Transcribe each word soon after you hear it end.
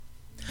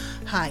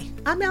Hi,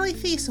 I'm Allie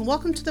Thies, and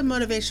welcome to the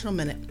Motivational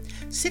Minute,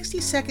 60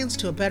 seconds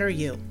to a better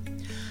you.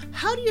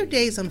 How do your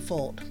days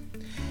unfold?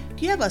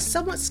 Do you have a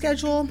somewhat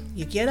schedule?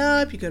 You get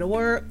up, you go to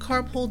work,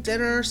 carpool,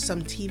 dinner,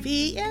 some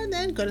TV, and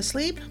then go to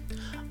sleep?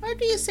 Or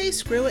do you say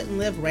screw it and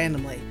live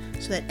randomly,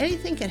 so that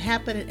anything can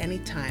happen at any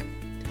time?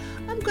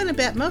 I'm going to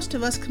bet most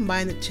of us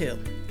combine the two.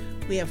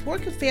 We have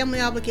work and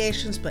family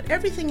obligations, but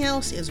everything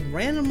else is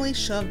randomly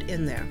shoved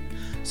in there.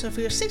 So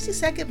for your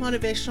 60-second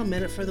motivational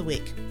minute for the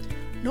week,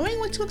 knowing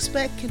what to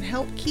expect can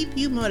help keep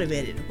you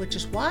motivated, which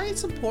is why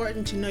it's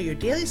important to know your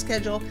daily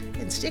schedule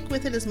and stick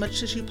with it as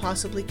much as you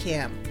possibly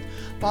can.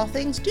 While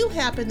things do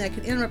happen that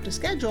can interrupt a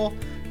schedule,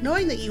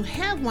 knowing that you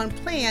have one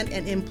planned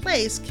and in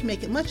place can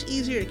make it much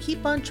easier to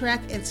keep on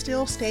track and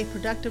still stay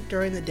productive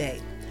during the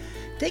day.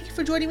 Thank you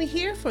for joining me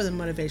here for the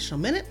Motivational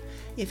Minute.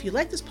 If you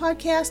like this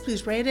podcast,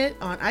 please rate it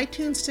on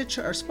iTunes,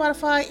 Stitcher, or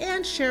Spotify,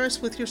 and share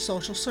us with your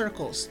social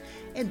circles.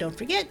 And don't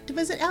forget to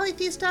visit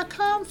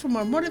AllieThies.com for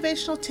more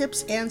motivational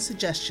tips and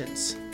suggestions.